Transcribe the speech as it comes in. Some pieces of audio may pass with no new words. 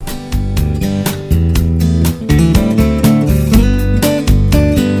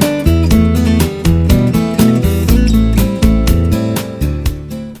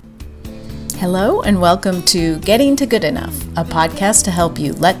and welcome to Getting to Good Enough, a podcast to help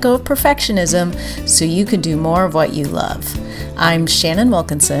you let go of perfectionism so you can do more of what you love. I'm Shannon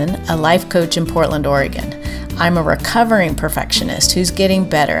Wilkinson, a life coach in Portland, Oregon. I'm a recovering perfectionist who's getting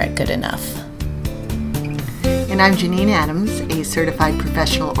better at good enough. And I'm Janine Adams, a certified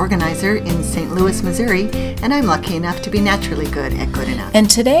professional organizer in St. Louis, Missouri, and I'm lucky enough to be naturally good at good enough. And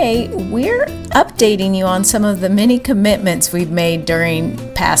today, we're updating you on some of the many commitments we've made during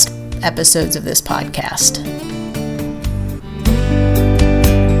past episodes of this podcast.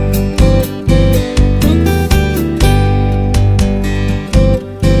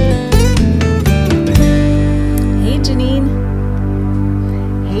 Hey, Janine.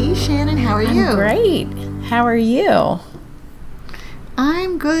 Hey, Shannon, how are you? I'm great. How are you?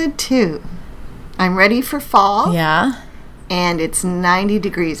 I'm good, too. I'm ready for fall. Yeah? And it's 90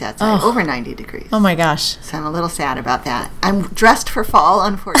 degrees outside, over 90 degrees. Oh my gosh. So I'm a little sad about that. I'm dressed for fall,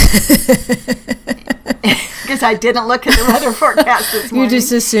 unfortunately. Because I didn't look at the weather forecast this morning. You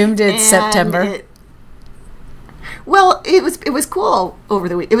just assumed it's September? Well, it was cool over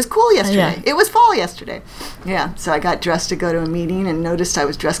the week. It was cool yesterday. Yeah. It was fall yesterday. Yeah, so I got dressed to go to a meeting and noticed I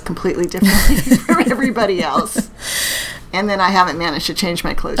was dressed completely differently from everybody else. And then I haven't managed to change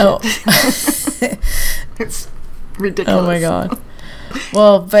my clothes yet. It's ridiculous. Oh my God.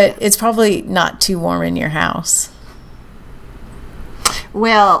 Well, but it's probably not too warm in your house.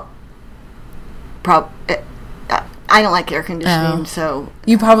 Well, I don't like air conditioning, so...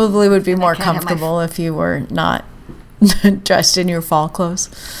 You probably would be more comfortable if you were not dressed in your fall clothes.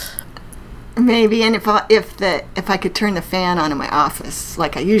 Maybe, and if I could turn the fan on in my office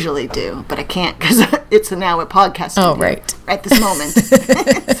like I usually do, but I can't because it's now a podcast studio right this moment.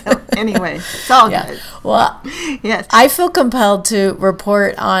 So anyway, it's all good. Well, yes, I feel compelled to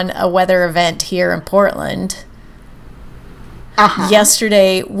report on a weather event here in Portland.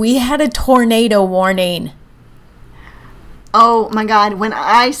 Yesterday, we had a tornado warning. Oh my God, when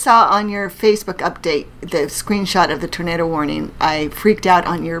I saw on your Facebook update the screenshot of the tornado warning, I freaked out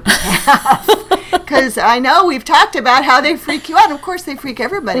on your behalf. Because I know we've talked about how they freak you out. And of course, they freak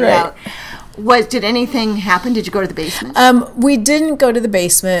everybody out. Did anything happen? Did you go to the basement? We didn't go to the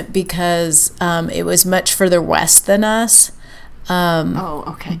basement because it was much further west than us.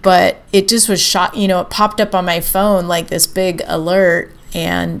 Okay. But it just was shot, it popped up on my phone like this big alert.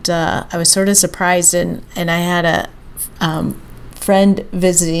 And I was sort of surprised. And I had a friend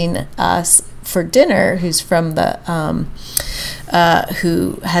visiting us for dinner who's from the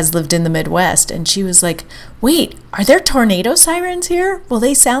who has lived in the Midwest, and she was like, wait, are there tornado sirens here? Will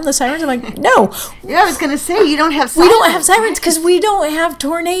they sound the sirens? I'm like, no. Yeah, I was going to say, you don't have sirens. We don't have sirens because we don't have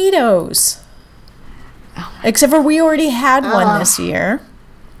tornadoes. Except for we already had one this year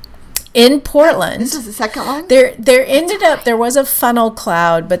in Portland. This is the second one? There ended up, there was a funnel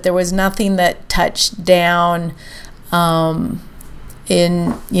cloud, but there was nothing that touched down at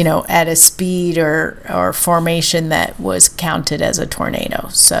a speed or formation that was counted as a tornado.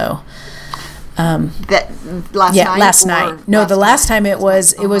 So that last night. No, the last time it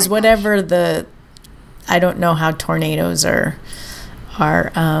was whatever I don't know how tornadoes are I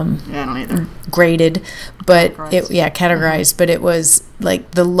don't either. graded, but categorized. Categorized, but it was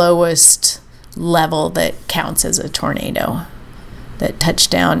like the lowest level that counts as a tornado that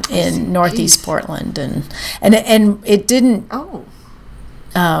touched down in northeast Portland, and it didn't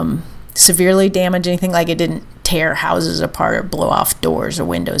severely damage anything. Like, it didn't tear houses apart or blow off doors or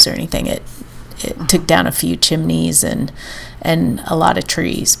windows or anything. It took down a few chimneys and a lot of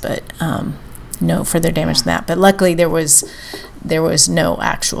trees, but no further damage than that. But luckily there was no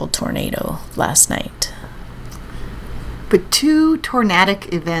actual tornado last night. But 2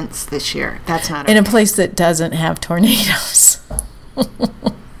 tornadic events this year. That's not in a place that doesn't have tornadoes.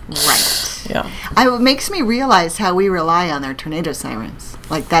 Right. Yeah. It makes me realize how we rely on our tornado sirens.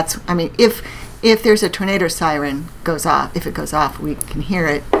 Like, if there's a tornado siren goes off, if it goes off, we can hear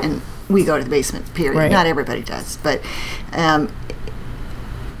it and we go to the basement, period. Right. Not everybody does. But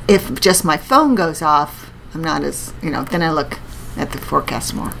if just my phone goes off, I'm not as, then I look at the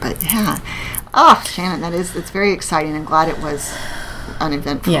forecast more. But yeah. Oh, Shannon, it's very exciting. I'm glad it was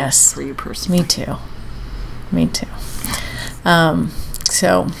uneventful for you personally. Me too.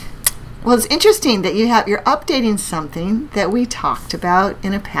 Well, it's interesting that you're updating something that we talked about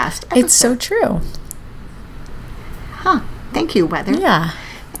in a past episode. It's so true. Thank you, weather. Yeah.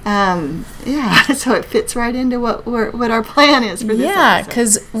 So it fits right into what our plan is for this episode. Yeah,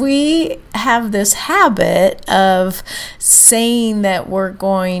 because we have this habit of saying that we're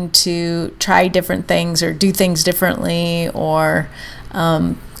going to try different things or do things differently or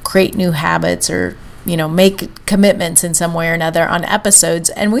create new habits or make commitments in some way or another on episodes.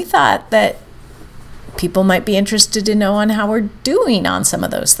 And we thought that people might be interested to know on how we're doing on some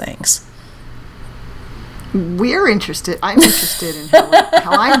of those things. We're interested. I'm interested in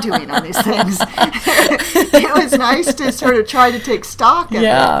how I'm doing on these things. It was nice to sort of try to take stock of it.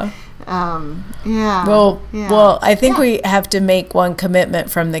 Yeah. Well, I think we have to make one commitment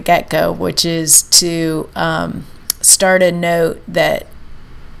from the get-go, which is to start a note that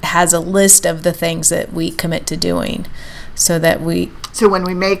has a list of the things that we commit to doing, so when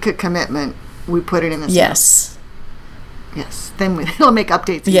we make a commitment, we put it in this yes. note. Yes, then it'll make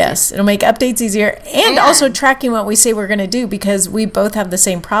updates easier. Yes, it'll make updates easier, and also tracking what we say we're going to do, because we both have the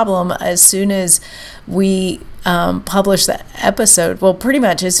same problem. As soon as we publish the episode, well, pretty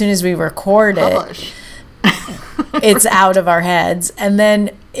much as soon as we record it, it's out of our heads, and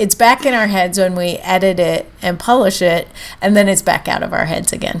then it's back in our heads when we edit it and publish it, and then it's back out of our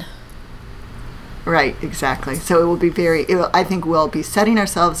heads again. Right, exactly. So it will be I think we'll be setting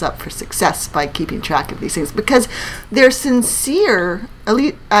ourselves up for success by keeping track of these things, because they're sincere. At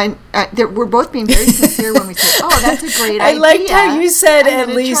least we're both being very sincere when we say, "Oh, that's a great idea." I liked how you said at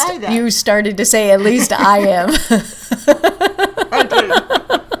least. You started to say, "At least I am." I did.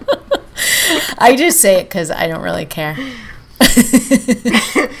 I just say it because I don't really care.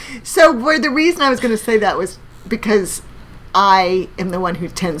 So, the reason I was going to say that was because I am the one who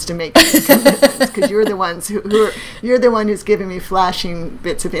tends to make these commitments, because you're the ones you're the one who's giving me flashing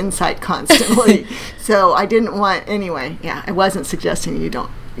bits of insight constantly. So I didn't want, anyway. Yeah, I wasn't suggesting you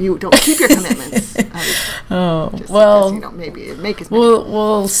don't keep your commitments. Maybe make as many.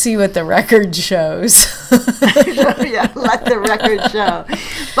 We'll see what the record shows. Yeah, let the record show.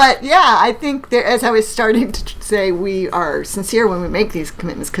 But yeah, I think as I was starting to say, we are sincere when we make these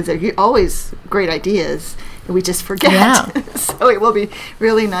commitments, because they're always great ideas. We just forget. Yeah. So it will be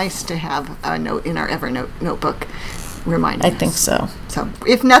really nice to have a note in our Evernote notebook reminding us. I think so. So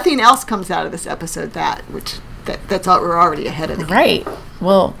if nothing else comes out of this episode, that's all. We're already ahead of the game. Right.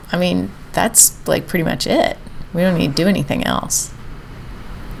 Well, I mean, that's like pretty much it. We don't need to do anything else.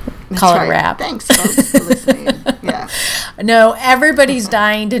 Call it a wrap. Thanks, folks, for listening. Yeah. No, everybody's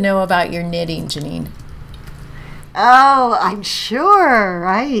dying to know about your knitting, Janine. Oh, I'm sure.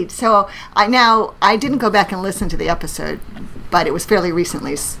 Right. So I didn't go back and listen to the episode, but it was fairly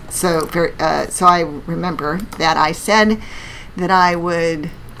recently. So I remember that I said that I would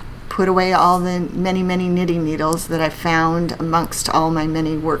put away all the many, many knitting needles that I found amongst all my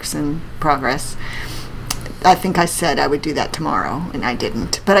many works in progress. I think I said I would do that tomorrow, and I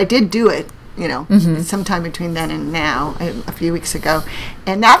didn't. But I did do it. Sometime between then and now, a few weeks ago.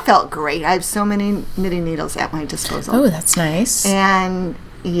 And that felt great. I have so many knitting needles at my disposal. Oh, that's nice. And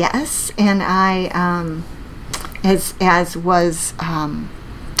yes, and I, as was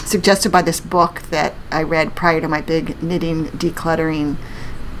suggested by this book that I read prior to my big knitting decluttering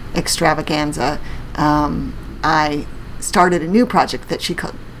extravaganza, I started a new project that she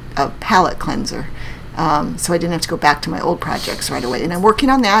called a palette cleanser. So I didn't have to go back to my old projects right away. And I'm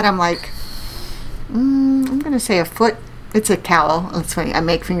working on that. I'm like, I'm going to say a foot. It's a cowl. It's funny. I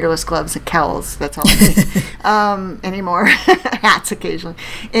make fingerless gloves and cowls. That's all I make anymore. Hats occasionally.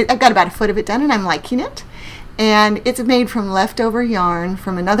 I've got about a foot of it done, and I'm liking it. And it's made from leftover yarn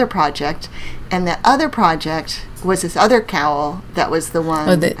from another project. And that other project was this other cowl that was the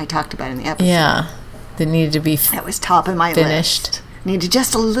one I talked about in the episode. Yeah. That needed to be that was top of my list. Needed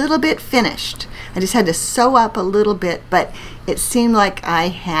just a little bit finished. I just had to sew up a little bit, but it seemed like I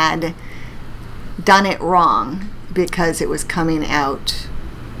had done it wrong because it was coming out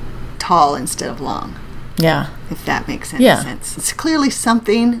tall instead of long. Yeah. If that makes any sense. It's clearly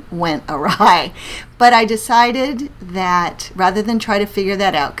something went awry. But I decided that rather than try to figure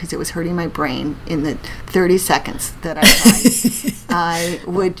that out, because it was hurting my brain in the 30 seconds that I tried, I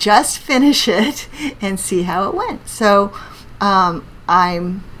would just finish it and see how it went. So I'm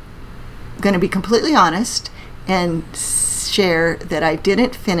going to be completely honest and share that I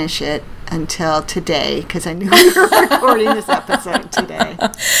didn't finish it until today, because I knew we were recording this episode today.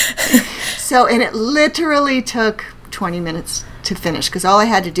 And it literally took 20 minutes to finish, because all I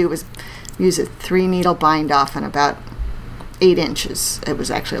had to do was use a 3-needle bind off and about 8 inches. It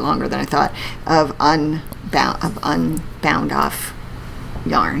was actually longer than I thought, of unbound off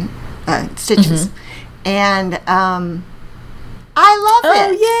yarn stitches. Mm-hmm. And I love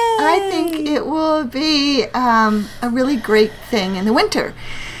it. Yay. I think it will be a really great thing in the winter.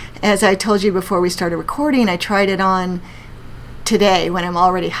 As I told you before we started recording, I tried it on today when I'm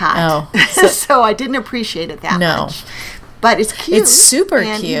already hot. Oh, so I didn't appreciate it that much. But it's cute. It's super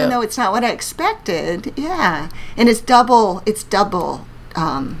cute. Even though it's not what I expected, yeah. And it's double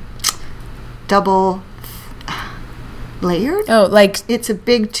layered. Oh, like, It's a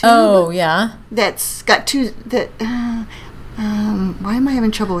big tube oh, yeah. that's got two. Why am I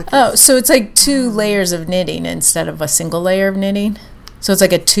having trouble with this? Oh, so it's like 2 layers of knitting instead of a single layer of knitting? So it's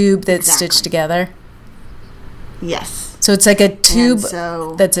like a tube that's Exactly. stitched together? Yes. So it's like a tube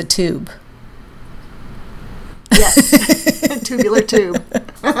so- that's a tube. Yes. Tubular tube.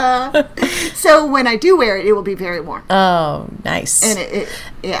 So when I do wear it, it will be very warm. Oh, nice. And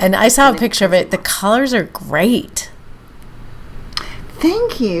yeah. And I saw a And picture of it. The colors are great.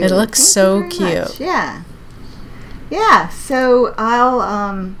 Thank you. It looks Thank so you very cute. much. Yeah. Yeah. So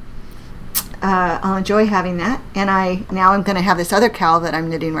I'll enjoy having that. And I'm going to have this other cowl that I'm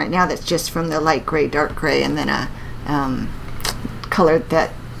knitting right now that's just from the light gray, dark gray, and then a color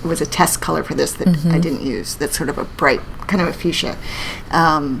that was a test color for this that I didn't use. That's sort of a bright, kind of a fuchsia.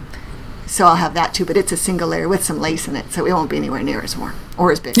 So I'll have that too, but it's a single layer with some lace in it, so it won't be anywhere near as warm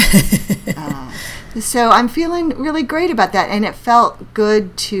or as big. So I'm feeling really great about that, and it felt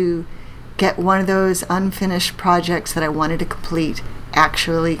good to get one of those unfinished projects that I wanted to complete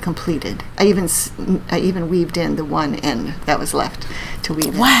actually completed. I even weaved in the one end that was left to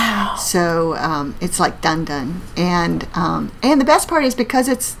weave in. Wow. So it's like done, and the best part is because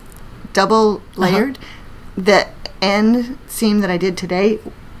it's double layered. The end seam that I did today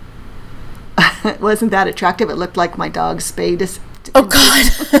wasn't that attractive. It looked like my dog's spade. Oh,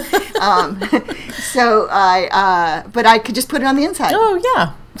 God. But I could just put it on the inside. Oh,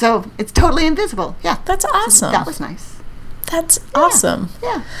 yeah. So it's totally invisible. Yeah. That's awesome. That was nice. That's awesome.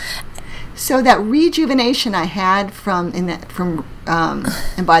 Yeah. So that rejuvenation I had and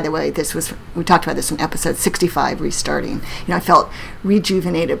by the way, we talked about this in episode 65, restarting. I felt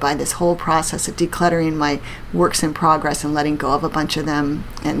rejuvenated by this whole process of decluttering my works in progress and letting go of a bunch of them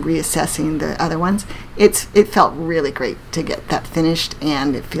and reassessing the other ones. It felt really great to get that finished,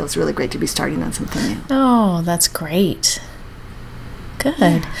 and it feels really great to be starting on something new. Oh, that's great. Good.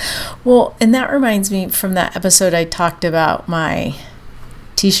 Yeah. Well, and that reminds me from that episode I talked about my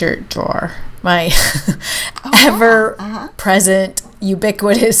t-shirt drawer, my ever-present,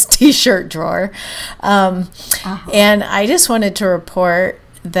 ubiquitous t-shirt drawer. And I just wanted to report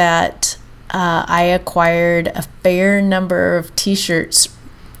that I acquired a fair number of t-shirts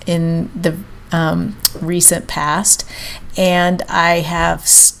in the recent past, and I have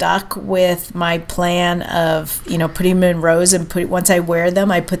stuck with my plan of putting them in rows, and once I wear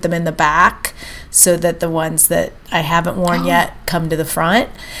them, I put them in the back so that the ones that I haven't worn yet come to the front,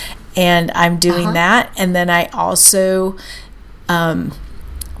 and I'm doing that. And then I also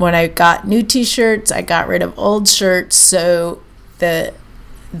when I got new t-shirts, I got rid of old shirts so they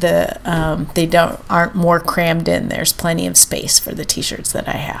aren't more crammed in. There's plenty of space for the t-shirts that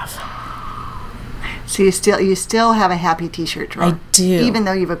I have. So you still have a happy t-shirt drawer. I do. Even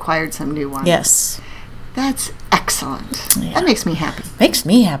though you've acquired some new ones. Yes. That's excellent. Yeah. That makes me happy. Makes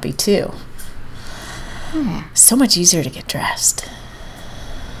me happy too. Yeah. So much easier to get dressed.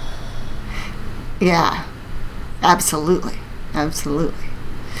 Yeah. Absolutely. Absolutely.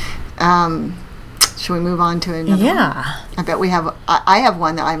 Should we move on to another one? Yeah. I bet we have. I have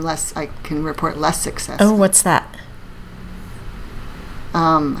one that I can report less success. Oh, what's that?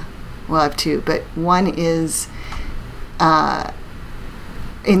 Well, I have two, but one is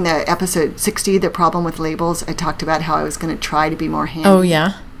in the episode 60, The Problem with Labels, I talked about how I was going to try to be more handy. Oh,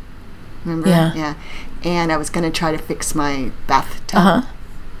 yeah. Remember? Yeah. And I was going to try to fix my bathtub.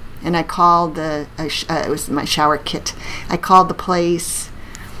 And I called it was my shower kit. I called the place,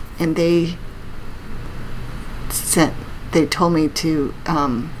 and they told me to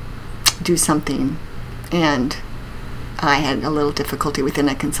do something, and I had a little difficulty with it, and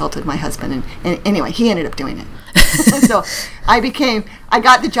I consulted my husband, and anyway, he ended up doing it. So I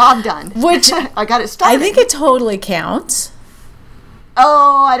got the job done. Which I got it started. I think it totally counts.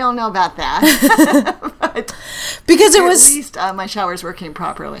 Oh, I don't know about that. But because it was at least my shower's working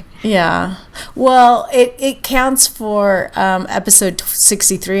properly. Yeah. Well, it counts for episode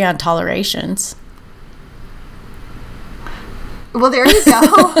 63 on tolerations. Well, there you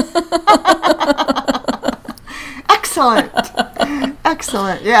go.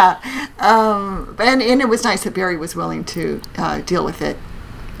 Excellent. Yeah. And it was nice that Barry was willing to deal with it.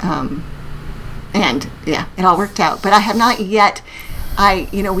 And yeah, it all worked out. But I have not yet.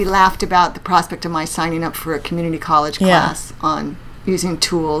 We laughed about the prospect of my signing up for a community college class on using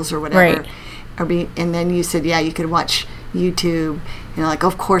tools or whatever. Right. And then you said, yeah, you could watch YouTube. And like,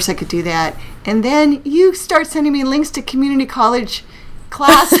 of course I could do that. And then you start sending me links to community college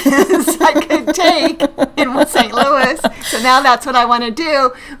classes I could take in St. Louis. So now that's what I want to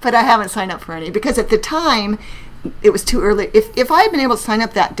do. But I haven't signed up for any because at the time it was too early. If I had been able to sign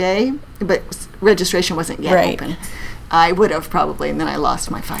up that day, but registration wasn't yet open. I would have probably, and then I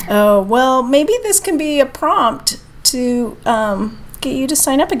lost my fire. Oh, well, maybe this can be a prompt to get you to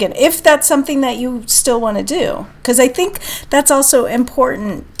sign up again, if that's something that you still want to do. Because I think that's also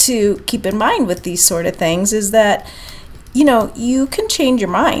important to keep in mind with these sort of things, is that, you know, you can change your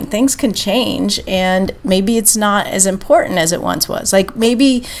mind. Things can change, and maybe it's not as important as it once was. Like,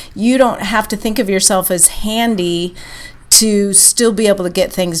 maybe you don't have to think of yourself as handy to still be able to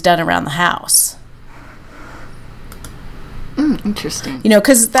get things done around the house. Interesting. You know,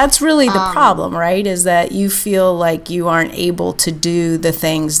 because that's really the problem, right? Is that you feel like you aren't able to do the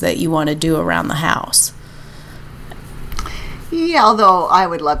things that you want to do around the house. Yeah, although I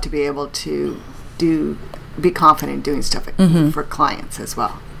would love to be able to be confident doing stuff for clients as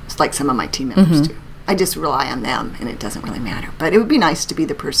well. It's like some of my team members do. I just rely on them, and it doesn't really matter. But it would be nice to be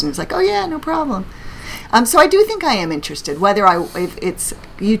the person who's like, oh yeah, no problem. So I do think I am interested, whether if it's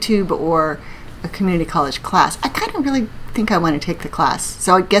YouTube or a community college class. I kind of really think I want to take the class.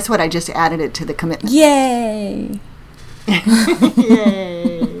 So guess what? I just added it to the commitment. Yay!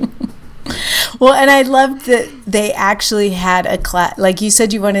 Yay! Well, and I loved that they actually had a class. Like, you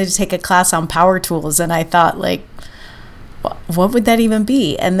said you wanted to take a class on power tools, and I thought, like, what would that even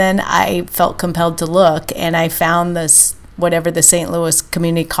be? And then I felt compelled to look, and I found this, whatever the St. Louis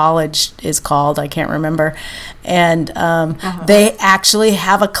Community College is called, I can't remember, and they actually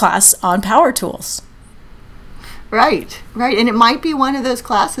have a class on power tools. Right, and it might be one of those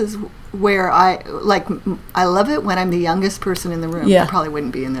classes where I love it when I'm the youngest person in the room. Yeah. I probably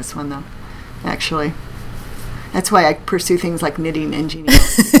wouldn't be in this one, though, actually. That's why I pursue things like knitting and genealogy.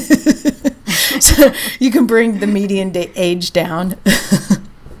 So you can bring the median age down.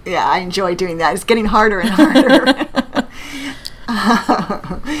 Yeah, I enjoy doing that. It's getting harder and harder.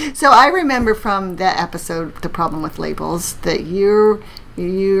 So I remember from that episode, The Problem with Labels, that your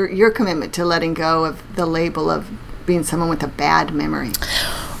commitment to letting go of the label of being someone with a bad memory.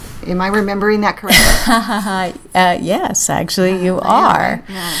 Am I remembering that correctly? Yes, actually, you are.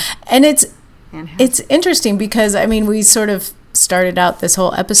 Yeah. And it's interesting because, I mean, we sort of started out this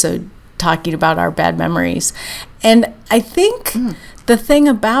whole episode talking about our bad memories. And I think the thing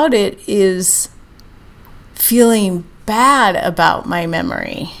about it is feeling bad about my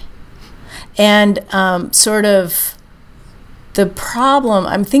memory. And sort of the problem,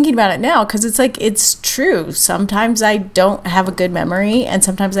 I'm thinking about it now because it's like, it's true. Sometimes I don't have a good memory, and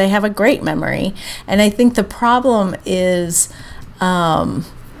sometimes I have a great memory. And I think the problem is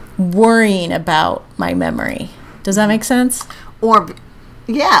worrying about my memory. Does that make sense? Or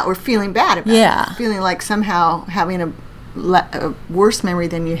feeling bad about Yeah. it. Feeling like somehow having a worse memory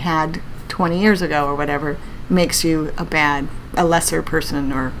than you had 20 years ago or whatever makes you a lesser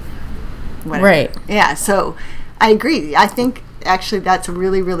person or whatever. Right. Yeah, so I agree. I think actually that's a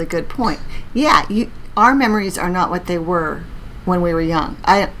really, really good point. Yeah, our memories are not what they were when we were young.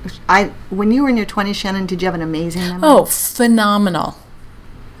 When you were in your 20s, Shannon, did you have an amazing memory? Oh, phenomenal.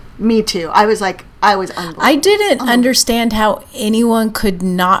 Me too. I was unbelievable. I didn't understand how anyone could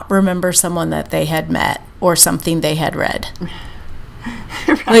not remember someone that they had met or something they had read.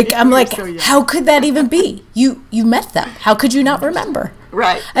 Right. Like, I'm like, So young. how could that even be? You met them. How could you not remember?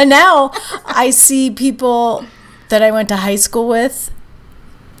 Right. And now I see people that I went to high school with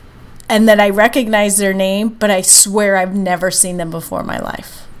and that I recognize their name, but I swear I've never seen them before in my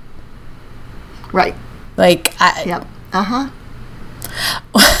life. Right. Like, Yep. Uh-huh.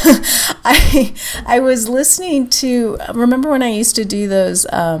 I was listening to, remember when I used to do those,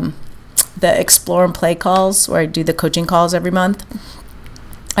 the Explore and Play calls where I do the coaching calls every month?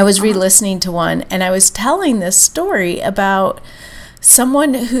 I was re-listening to one, and I was telling this story about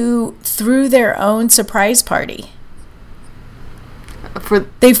someone who threw their own surprise party.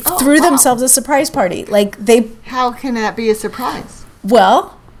 They threw themselves a surprise party. How can that be a surprise?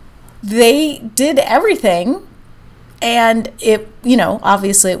 Well, they did everything, and it,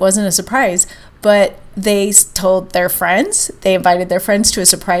 obviously it wasn't a surprise, but they told their friends, they invited their friends to a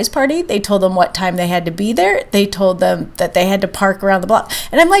surprise party. They told them what time they had to be there. They told them that they had to park around the block.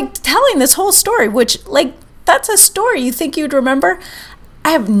 And I'm like telling this whole story, which, that's a story you think you'd remember.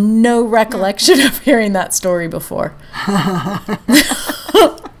 I have no recollection of hearing that story before.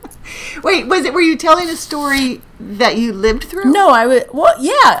 Wait, were you telling a story that you lived through? No, I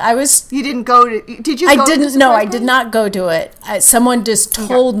was. You didn't go to, did you I go didn't, to no, I did not go to it. Someone just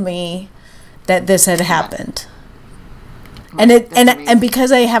told me that this had happened. And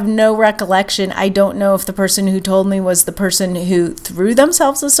because I have no recollection, I don't know if the person who told me was the person who threw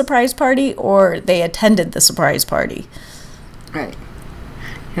themselves a surprise party or they attended the surprise party. Right.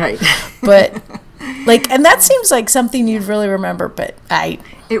 But and that seems like something you'd really remember, but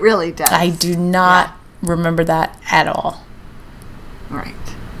it really does. I do not remember that at all. Right.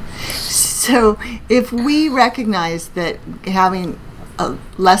 So if we recognize that having a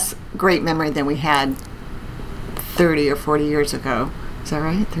less great memory than we had 30 or 40 years ago, is that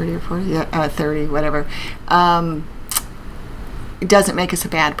right? 30 or 40? Yeah, 30, whatever. It doesn't make us a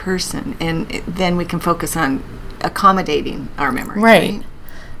bad person. And then we can focus on accommodating our memory. Right.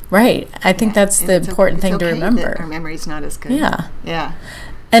 Right. I think that's the important thing to remember. That our memory's not as good. Yeah. Yeah.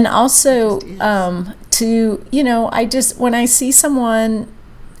 And also, to, when I see someone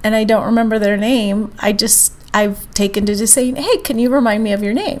and I don't remember their name, I've taken to just saying, hey, can you remind me of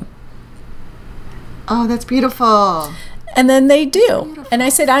your name? Oh, that's beautiful. And then they do. And I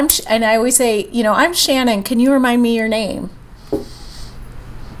said, and I always say, I'm Shannon. Can you remind me your name?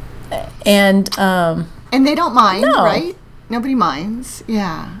 And they don't mind, no. Right? Nobody minds.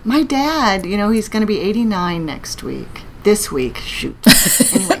 Yeah. My dad, he's going to be 89 next week. This week, shoot.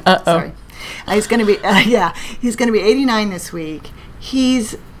 Anyway, sorry. He's going to be, he's going to be 89 this week. He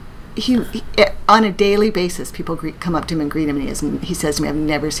on a daily basis, people come up to him and greet him, and he says to me, "I've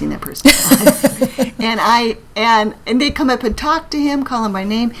never seen that person in my life." and they come up and talk to him, call him by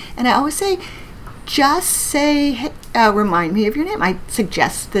name, and I always say, just say, hey, remind me of your name. I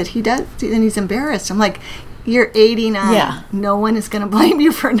suggest that he does, and he's embarrassed. I'm like, you're 89. Yeah. No one is going to blame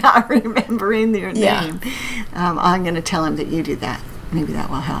you for not remembering your name. I'm going to tell him that you do that. Maybe that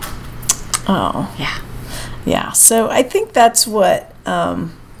will help. Oh. Yeah. Yeah. So I think that's what,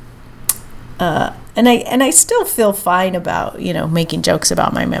 and I still feel fine about, making jokes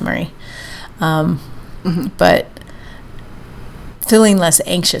about my memory. But feeling less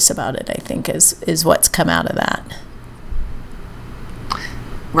anxious about it, I think, is what's come out of that.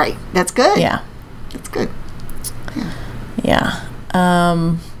 Right. That's good. Yeah. That's good. Yeah.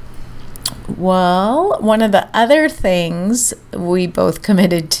 Well, one of the other things we both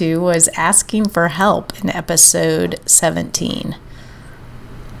committed to was asking for help in episode 17.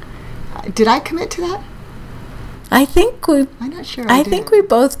 Did I commit to that? I'm not sure. I think we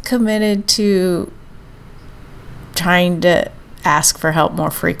both committed to trying to ask for help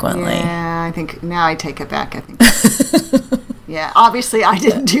more frequently. Yeah, I think now I take it back. I think. Yeah, obviously I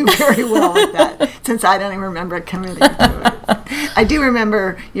didn't do very well with that since I don't even remember committing to it. I do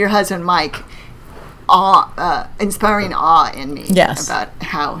remember your husband Mike inspiring awe in me about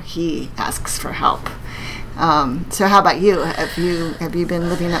how he asks for help. So how about you? Have you been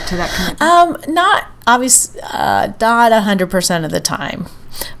living up to that commitment? Not 100% of the time,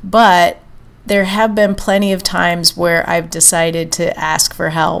 but there have been plenty of times where I've decided to ask for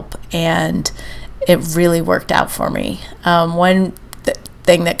help, and it really worked out for me. One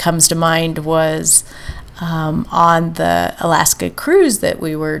thing that comes to mind was on the Alaska cruise that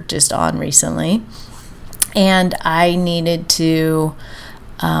we were just on recently, and I needed to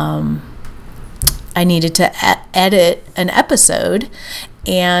edit an episode,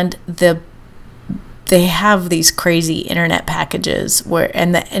 and they have these crazy internet packages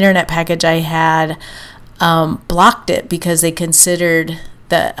and the internet package I had blocked it because they considered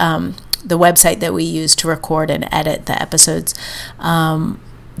the website that we use to record and edit the episodes.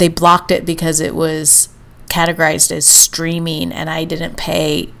 They blocked it because it was categorized as streaming, and I didn't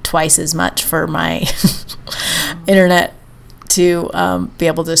pay twice as much for my internet to be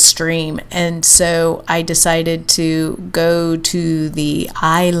able to stream. And so I decided to go to the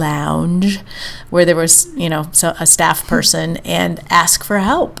iLounge where there was, a staff person, and ask for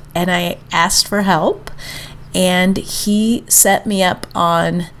help. And I asked for help, and he set me up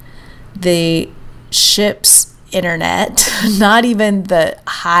on the ship's internet, not even the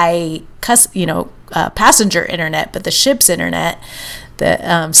high, passenger internet, but the ship's internet,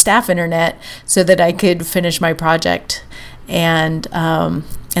 the staff internet, so that I could finish my project. And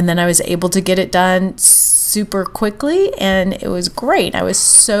then I was able to get it done super quickly, and it was great. I was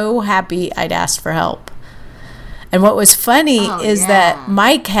so happy I'd asked for help. And what was funny is that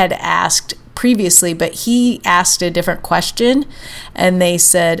Mike had asked previously, but he asked a different question, and they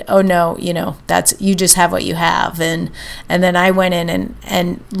said, "Oh no, that's, you just have what you have." And then I went in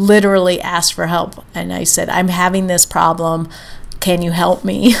and literally asked for help, and I said, "I'm having this problem. Can you help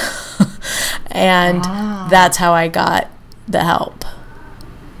me?" And that's how I got the help.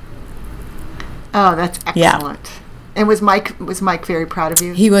 Oh, that's excellent. Yeah. And was Mike very proud of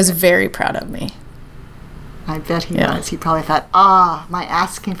you? He was very proud of me. I bet he was. He probably thought, my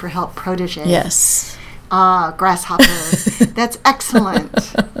asking for help protege. Yes. Grasshopper. That's excellent.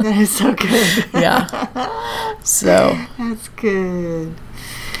 That is so good. Yeah. So. That's good.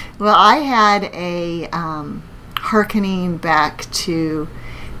 Well, I had a hearkening back to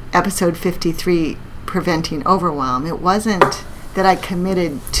episode 53, Preventing Overwhelm. It wasn't that I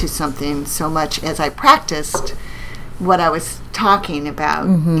committed to something so much as I practiced what I was talking about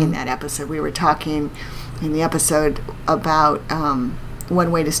in that episode. We were talking in the episode about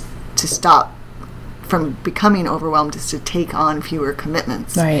one way to stop from becoming overwhelmed is to take on fewer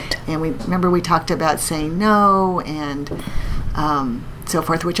commitments. Right. And we talked about saying no and so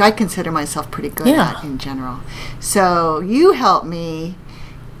forth, which I consider myself pretty good at in general. So you helped me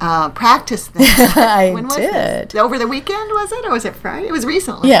practice that. I when was did. This? Over the weekend, was it? Or was it Friday? It was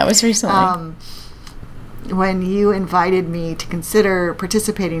recently. Yeah, it was recently. When you invited me to consider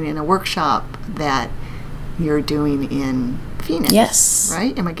participating in a workshop that you're doing in Phoenix. Yes.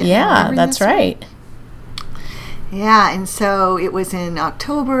 Right? Am I getting Yeah, that's right. Yeah, and so it was in March,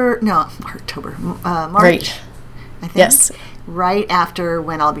 Right. I think. Yes. Right after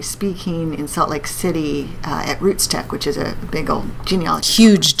when I'll be speaking in Salt Lake City at Roots Tech, which is a big old genealogy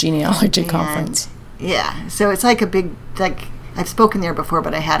Huge genealogy conference. Yeah, so it's like a big, I've spoken there before,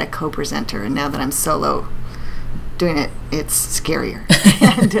 but I had a co-presenter, and now that I'm solo doing it, it's scarier.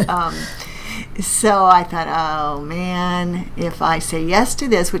 And so I thought, oh man, if I say yes to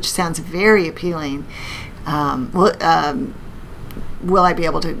this, which sounds very appealing, will I be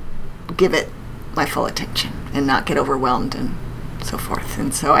able to give it my full attention and not get overwhelmed and so forth?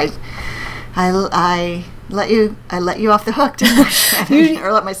 And so I let you off the hook,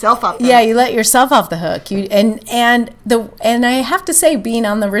 or let myself off the hook. Yeah, you let yourself off the hook. And I have to say, being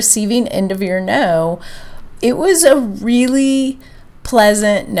on the receiving end of your no, it was a really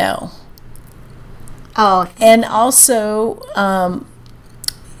pleasant no. Oh, and also,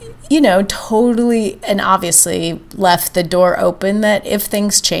 totally and obviously left the door open that if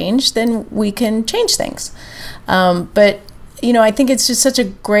things change, then we can change things. But I think it's just such a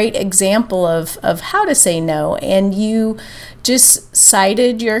great example of how to say no. And you just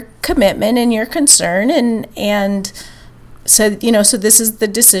cited your commitment and your concern and said, so this is the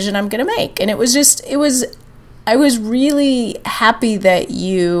decision I'm going to make. And I was really happy that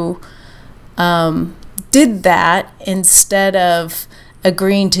you did that instead of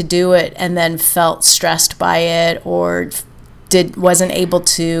agreeing to do it and then felt stressed by it or wasn't able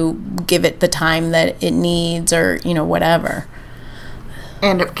to give it the time that it needs or whatever.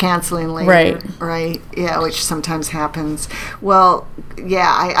 End up canceling later, right? Yeah, which sometimes happens. Well, yeah,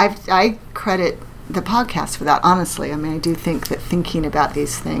 I credit the podcast for that, honestly. I mean, I do think that thinking about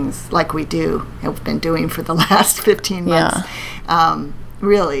these things like we have been doing for the last 15 months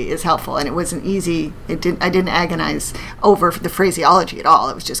really is helpful. And it wasn't easy. I didn't agonize over the phraseology at all.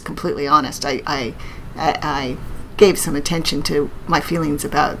 It was just completely honest. I gave some attention to my feelings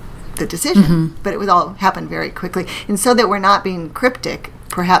about the decision, but it was all happened very quickly. And so that we're not being cryptic,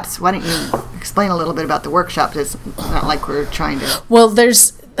 perhaps why don't you explain a little bit about the workshop? It's not like we're trying to. Well,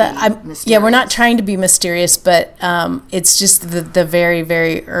 we're not trying to be mysterious, but it's just the very,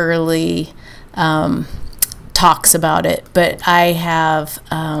 very early talks about it. But I have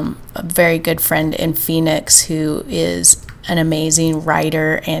a very good friend in Phoenix who is an amazing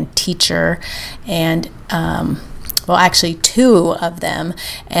writer and teacher, and actually two of them,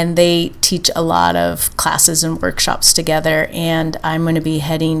 and they teach a lot of classes and workshops together. And I'm going to be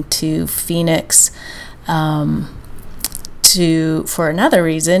heading to Phoenix for another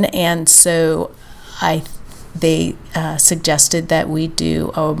reason, and so they suggested that we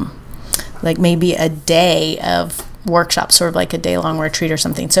do maybe a day of workshop, sort of like a day-long retreat or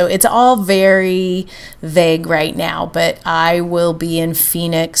something. So it's all very vague right now, but I will be in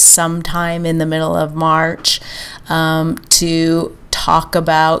Phoenix sometime in the middle of March to talk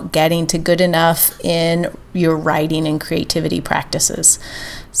about getting to good enough in your writing and creativity practices.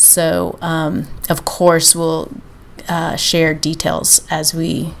 So of course we'll share details as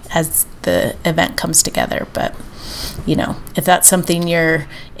the event comes together, but if that's something you're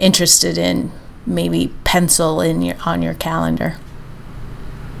interested in, maybe pencil on your calendar.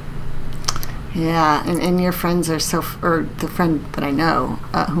 Yeah, and your friends are or the friend that I know,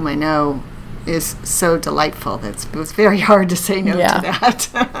 whom I know, is so delightful. It was very hard to say no to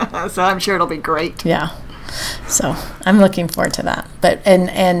that. So I'm sure it'll be great. Yeah. So I'm looking forward to that. But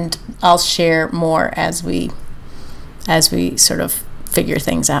and I'll share more as we sort of figure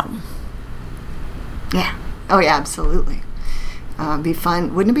things out. Yeah. Oh yeah, absolutely. Be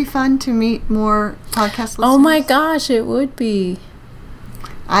fun. Wouldn't it be fun to meet more podcast listeners? Oh my gosh, it would be.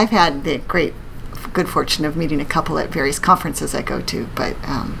 I've had the good fortune of meeting a couple at various conferences I go to, but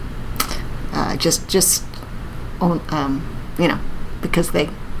because they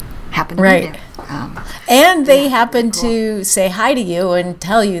happen to be there. And they happen to say hi to you and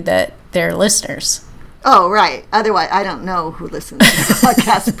tell you that they're listeners. Oh, right. Otherwise, I don't know who listens to the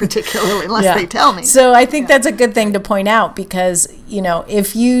podcast particularly unless they tell me. So I think that's a good thing to point out because,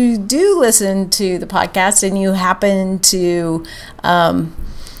 if you do listen to the podcast and you happen to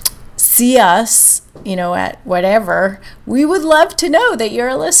see us, at whatever, we would love to know that you're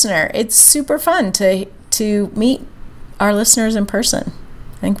a listener. It's super fun to meet our listeners in person.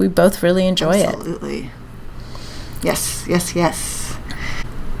 I think we both really enjoy it. Absolutely. Yes.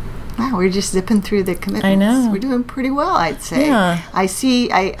 Wow, we're just zipping through the commitments. I know. We're doing pretty well, I'd say. Yeah. I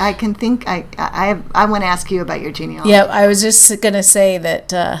see, I can think, I want to ask you about your genealogy. Yeah, I was just going to say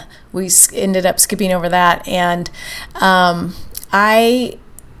that we ended up skipping over that. And I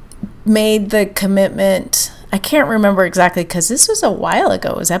made the commitment, I can't remember exactly because this was a while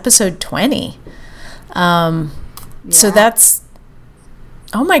ago. It was episode 20. So that's,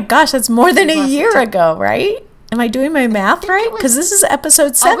 oh my gosh, that's more than a year ago, right? Am I doing my math right? Because this is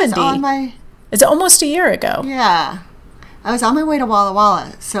episode 70. It's almost a year ago. Yeah. I was on my way to Walla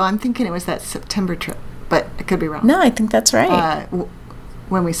Walla, so I'm thinking it was that September trip, but I could be wrong. No, I think that's right.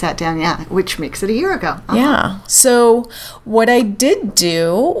 When we sat down, which makes it a year ago. Uh-huh. Yeah. So what I did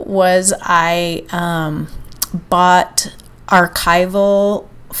do was I bought archival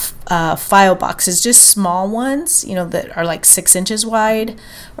file boxes, just small ones, that are like 6 inches wide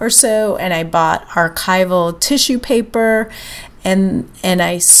or so. And I bought archival tissue paper and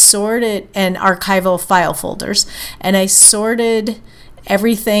I sorted, and archival file folders, and I sorted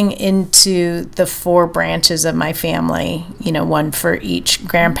everything into the 4 branches of my family, one for each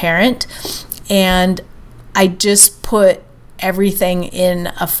grandparent. And I just put everything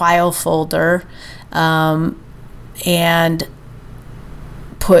in a file folder, and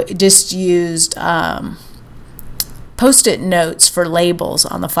used Post-it notes for labels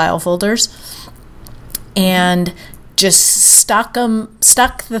on the file folders, and just stuck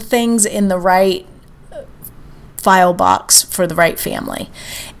the things in the right file box for the right family.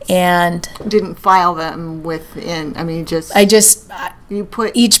 And didn't file them within, you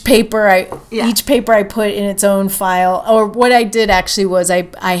put each paper I put in its own file. Or what I did actually was I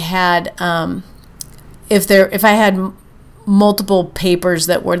had if I had multiple papers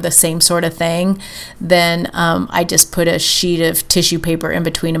that were the same sort of thing, then I just put a sheet of tissue paper in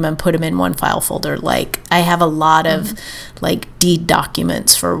between them and put them in one file folder. Like I have a lot of like deed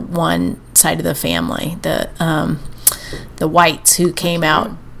documents for one side of the family, the Whites who came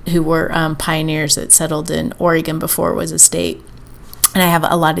out, who were pioneers that settled in Oregon before it was a state, and I have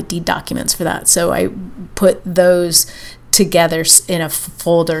a lot of deed documents for that. So I put those together in a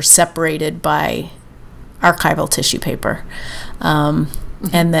folder separated by archival tissue paper, and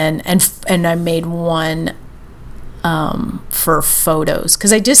then and I made one for photos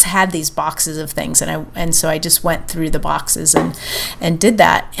because I just had these boxes of things, and so I just went through the boxes and did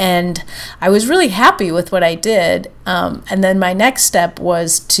that, and I was really happy with what I did. And then my next step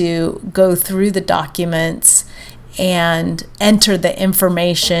was to go through the documents and enter the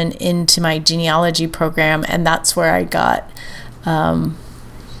information into my genealogy program, and that's where I got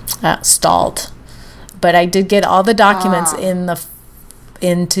stalled. But I did get all the documents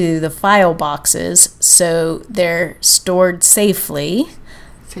into the file boxes, so they're stored safely.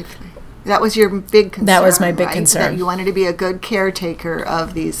 That was your big concern. That was my big right? concern. That you wanted to be a good caretaker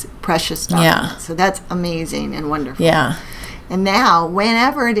of these precious documents. Yeah. So that's amazing and wonderful. Yeah. And now,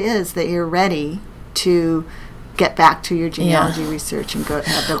 whenever it is that you're ready to get back to your genealogy research and go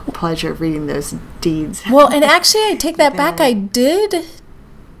have the pleasure of reading those deeds. Well, and actually, I take that back. I did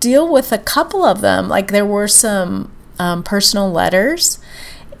deal with a couple of them. Like there were some personal letters,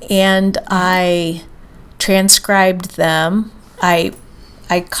 and I transcribed them. I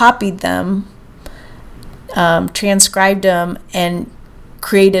copied them, transcribed them, and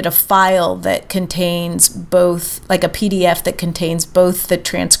created a file that contains both, like a PDF that contains both the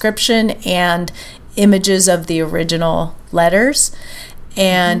transcription and images of the original letters.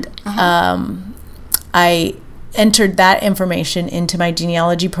 And I entered that information into my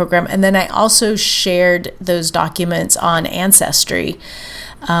genealogy program, and then I also shared those documents on Ancestry,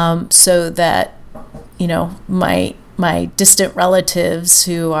 so that my distant relatives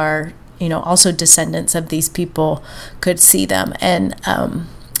who are also descendants of these people could see them, and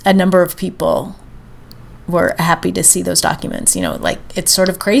a number of people were happy to see those documents. Like it's sort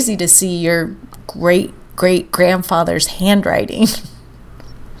of crazy to see your great grandfather's handwriting.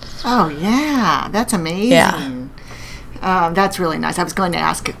 Oh yeah, that's amazing. Yeah. That's really nice. I was going to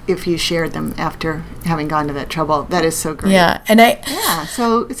ask if you shared them after having gone to that trouble. That is so great. Yeah, and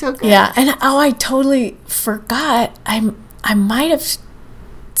so good. Yeah, and I totally forgot. I might have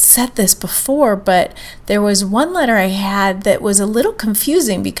said this before, but there was one letter I had that was a little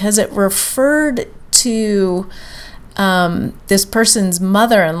confusing because it referred to this person's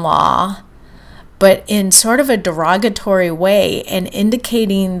mother-in-law, but in sort of a derogatory way, and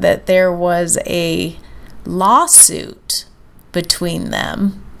indicating that there was a lawsuit between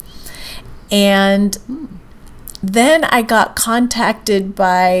them. And then I got contacted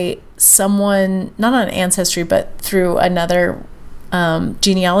by someone, not on Ancestry, but through another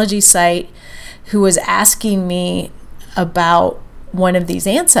genealogy site, who was asking me about one of these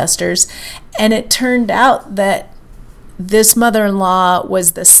ancestors. And it turned out that this mother-in-law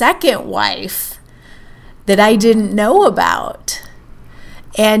was the second wife that I didn't know about.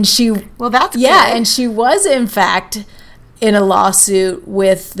 And well, that's good. And she was in fact in a lawsuit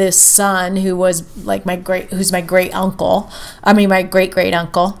with this son who was like who's my great uncle. I mean, my great great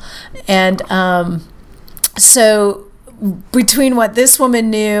uncle. And so between what this woman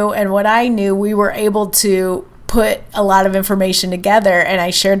knew and what I knew, we were able to put a lot of information together. And I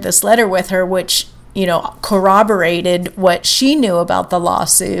shared this letter with her, which, you know, corroborated what she knew about the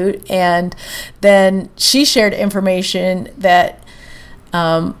lawsuit. And then she shared information that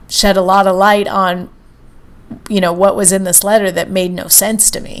shed a lot of light on, you know, what was in this letter that made no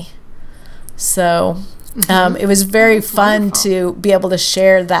sense to me. So it was very fun to be able to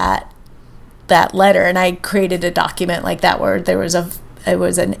share that letter. And I created a document like that where there was it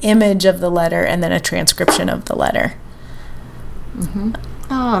was an image of the letter and then a transcription of the letter. Mm-hmm.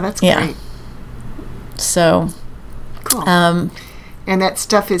 Oh, that's great. So cool. And that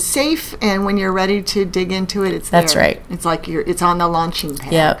stuff is safe, and when you're ready to dig into it, it's there. That's right. It's like it's on the launching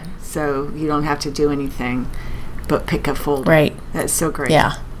pad. Yep. So you don't have to do anything but pick a folder. Right. That's so great.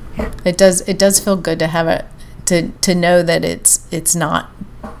 Yeah. It does feel good to have it to know that it's not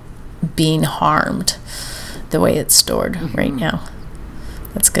being harmed the way it's stored right now.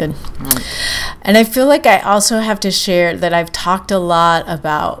 That's good. Right. And I feel like I also have to share that I've talked a lot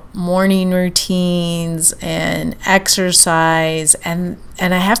about morning routines and exercise, and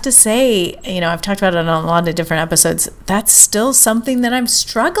I have to say, you know, I've talked about it on a lot of different episodes. That's still something that I'm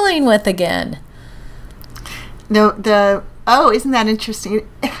struggling with again. Isn't that interesting?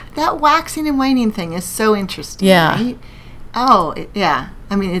 That waxing and waning thing is so interesting. Yeah. Right? Oh, yeah.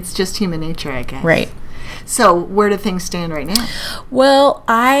 I mean, it's just human nature, I guess. Right. So where do things stand right now? Well,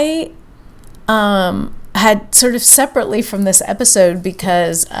 I had sort of separately from this episode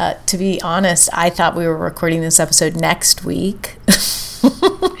because, to be honest, I thought we were recording this episode next week.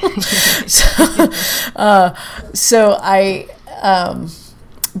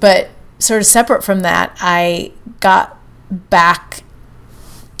 But sort of separate from that, I got back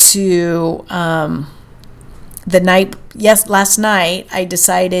to last night I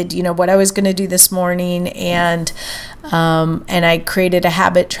decided, you know, what I was going to do this morning, and I created a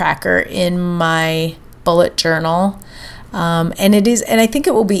habit tracker in my bullet journal, and I think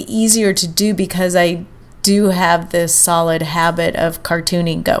it will be easier to do because I do have this solid habit of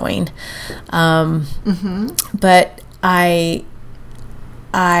cartooning going, but I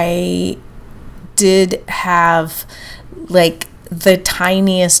did have like the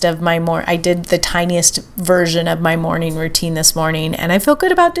tiniest of I did the tiniest version of my morning routine this morning, and I feel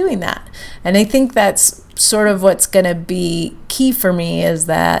good about doing that. And I think that's sort of what's going to be key for me, is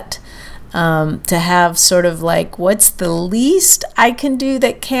that to have sort of like what's the least I can do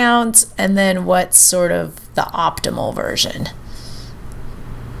that counts, and then what's sort of the optimal version.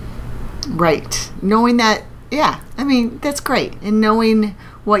 Right. Knowing that, yeah, I mean, that's great. And knowing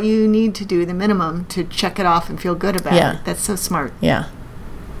what you need to do, the minimum, to check it off and feel good about it. That's so smart. Yeah.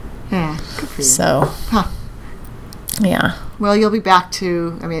 Yeah, good for you. So, yeah. Well, you'll be back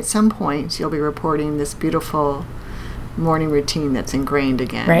to, at some point, you'll be reporting this beautiful morning routine that's ingrained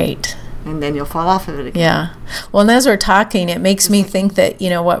again. Right. And then you'll fall off of it again. Yeah. Well, and as we're talking, it makes me think that,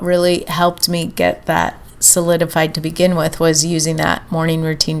 you know, what really helped me get that solidified to begin with was using that morning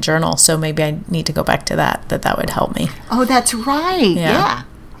routine journal. So maybe I need to go back to that would help me. Oh, that's right. Yeah.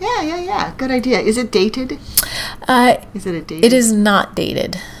 Good idea. Is it dated? Is it a dated? It is not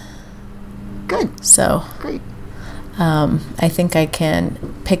dated. Good. So great. I think I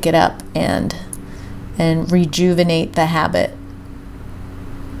can pick it up and rejuvenate the habit,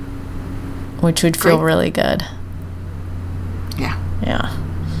 which would feel really good. Yeah. Yeah.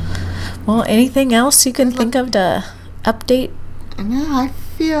 Well, anything else you can think of to update? No, I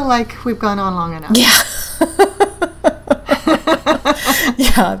feel like we've gone on long enough. Yeah.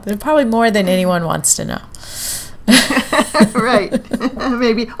 Yeah, there's probably more than anyone wants to know. Right.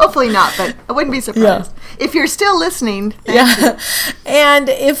 Maybe. Hopefully not, but I wouldn't be surprised. Yeah. If you're still listening, thank you. And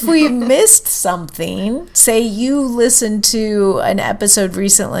if we missed something, say you listened to an episode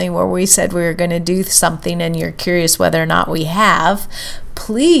recently where we said we were going to do something and you're curious whether or not we have,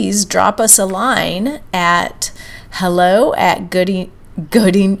 please drop us a line at hello@gooding.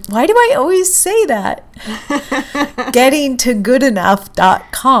 Why do I always say that?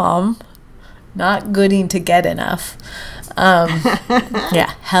 gettingtogoodenough.com, not gooding to get enough.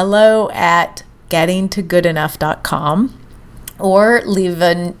 hello@gettingtogoodenough.com, or leave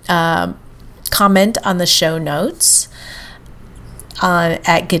a comment on the show notes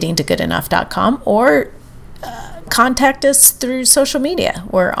at gettingtogoodenough.com, or contact us through social media.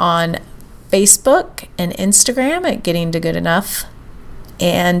 We're on Facebook and Instagram at Getting to Good Enough,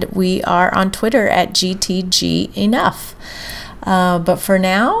 and we are on Twitter at GTG Enough. But for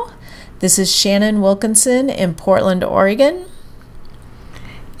now, this is Shannon Wilkinson in Portland, Oregon.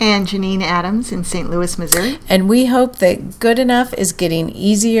 And Janine Adams in St. Louis, Missouri. And we hope that good enough is getting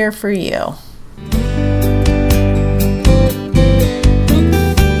easier for you.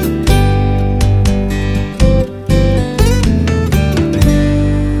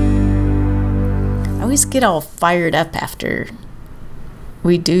 I always get all fired up after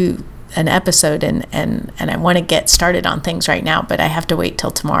we do an episode, and I want to get started on things right now, but I have to wait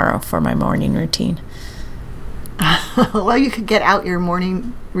till tomorrow for my morning routine. Well, you could get out your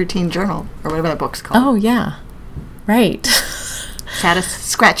morning routine journal, or whatever that book's called. Oh, yeah. Right.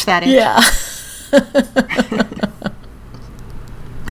 Scratch that itch. Yeah.